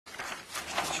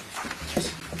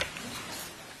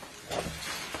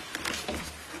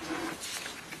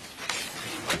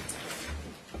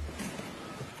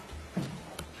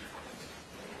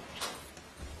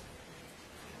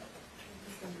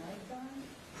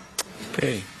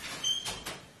Okay.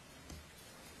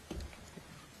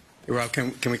 Hey, Rob,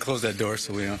 can we close that door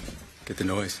so we don't get the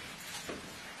noise?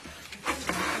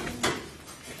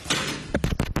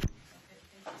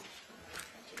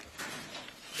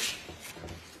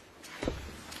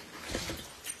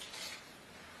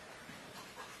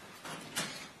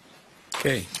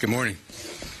 Okay, good morning.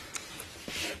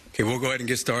 Okay, we'll go ahead and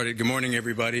get started. Good morning,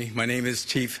 everybody. My name is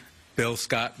Chief Bill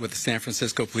Scott with the San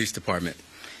Francisco Police Department.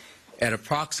 At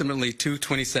approximately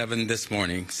 2:27 this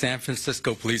morning, San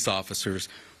Francisco police officers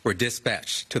were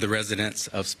dispatched to the residence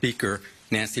of Speaker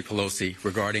Nancy Pelosi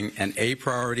regarding an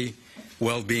A-priority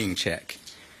well-being check.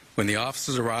 When the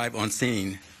officers arrived on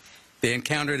scene, they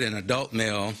encountered an adult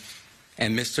male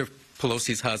and Mr.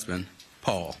 Pelosi's husband,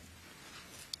 Paul.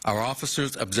 Our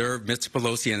officers observed Mr.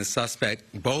 Pelosi and the suspect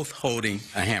both holding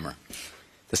a hammer.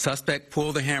 The suspect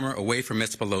pulled the hammer away from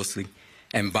Mr. Pelosi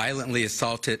and violently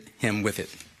assaulted him with it.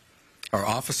 Our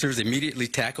officers immediately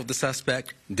tackled the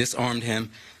suspect, disarmed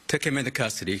him, took him into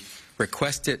custody,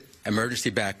 requested emergency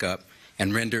backup,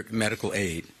 and rendered medical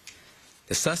aid.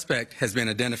 The suspect has been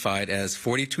identified as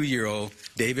 42-year-old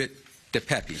David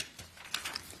DePepe.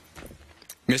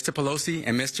 Mr. Pelosi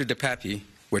and Mr. DePepe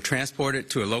were transported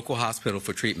to a local hospital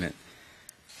for treatment.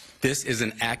 This is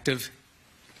an active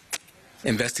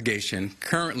investigation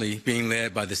currently being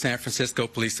led by the San Francisco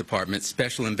Police Department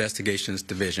Special Investigations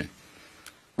Division.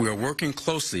 We are working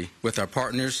closely with our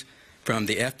partners from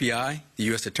the FBI, the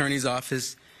U.S. Attorney's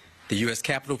Office, the U.S.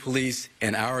 Capitol Police,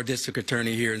 and our district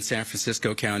attorney here in San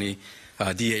Francisco County,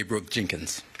 DA Brooke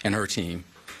Jenkins, and her team.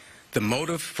 The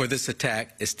motive for this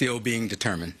attack is still being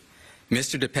determined.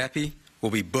 Mr. DePepe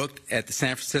will be booked at the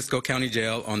San Francisco County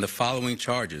Jail on the following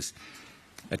charges: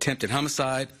 attempted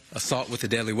homicide, assault with a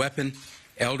deadly weapon,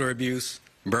 elder abuse,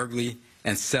 burglary,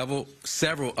 and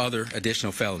several other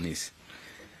additional felonies.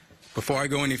 Before I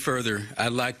go any further,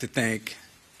 I'd like to thank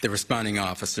the responding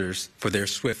officers for their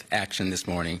swift action this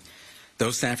morning.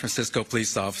 Those San Francisco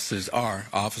police officers are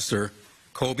Officer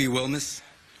Colby Wilmus,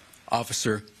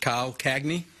 Officer Kyle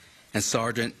Cagney, and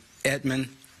Sergeant Edmund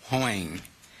Hoang.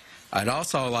 I'd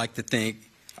also like to thank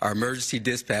our emergency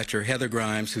dispatcher, Heather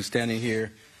Grimes, who's standing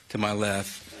here to my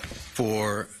left,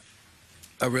 for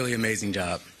a really amazing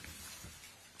job.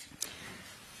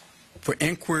 For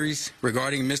inquiries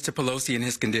regarding Mr. Pelosi and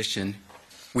his condition,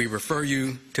 we refer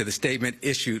you to the statement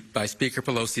issued by Speaker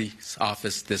Pelosi's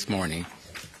office this morning.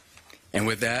 And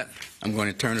with that, I'm going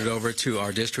to turn it over to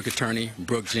our District Attorney,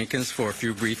 Brooke Jenkins, for a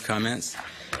few brief comments.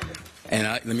 And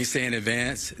let me say in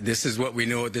advance, this is what we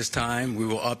know at this time. We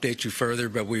will update you further,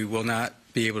 but we will not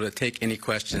be able to take any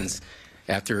questions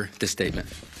after this statement.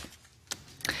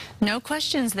 No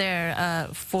questions there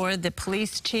for the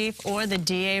police chief or the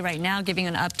DA right now, giving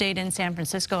an update in San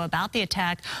Francisco about the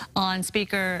attack on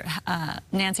Speaker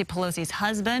Nancy Pelosi's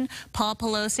husband, Paul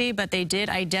Pelosi, but they did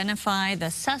identify the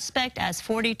suspect as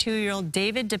 42-year-old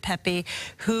David DePepe,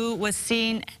 who was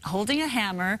seen holding a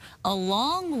hammer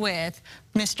along with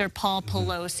Mr. Paul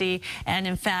Pelosi, and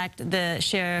in fact, the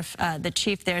sheriff, the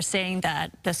chief there, saying that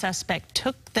the suspect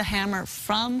took the hammer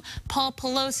from Paul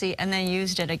Pelosi and then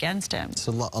used it against him.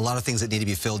 So a lot of things that need to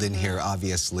be filled in here,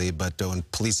 obviously, but when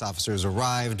police officers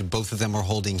arrived, both of them were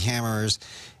holding hammers,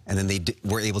 and then they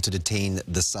were able to detain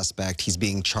the suspect. He's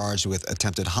being charged with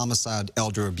attempted homicide,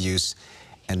 elder abuse,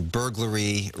 and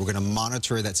burglary. We're going to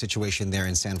monitor that situation there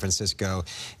in San Francisco,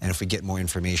 and if we get more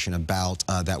information about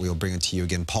that, we'll bring it to you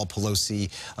again. Paul Pelosi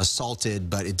assaulted,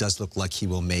 but it does look like he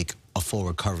will make a full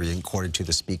recovery, according to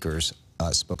the Speaker's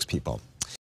spokespeople.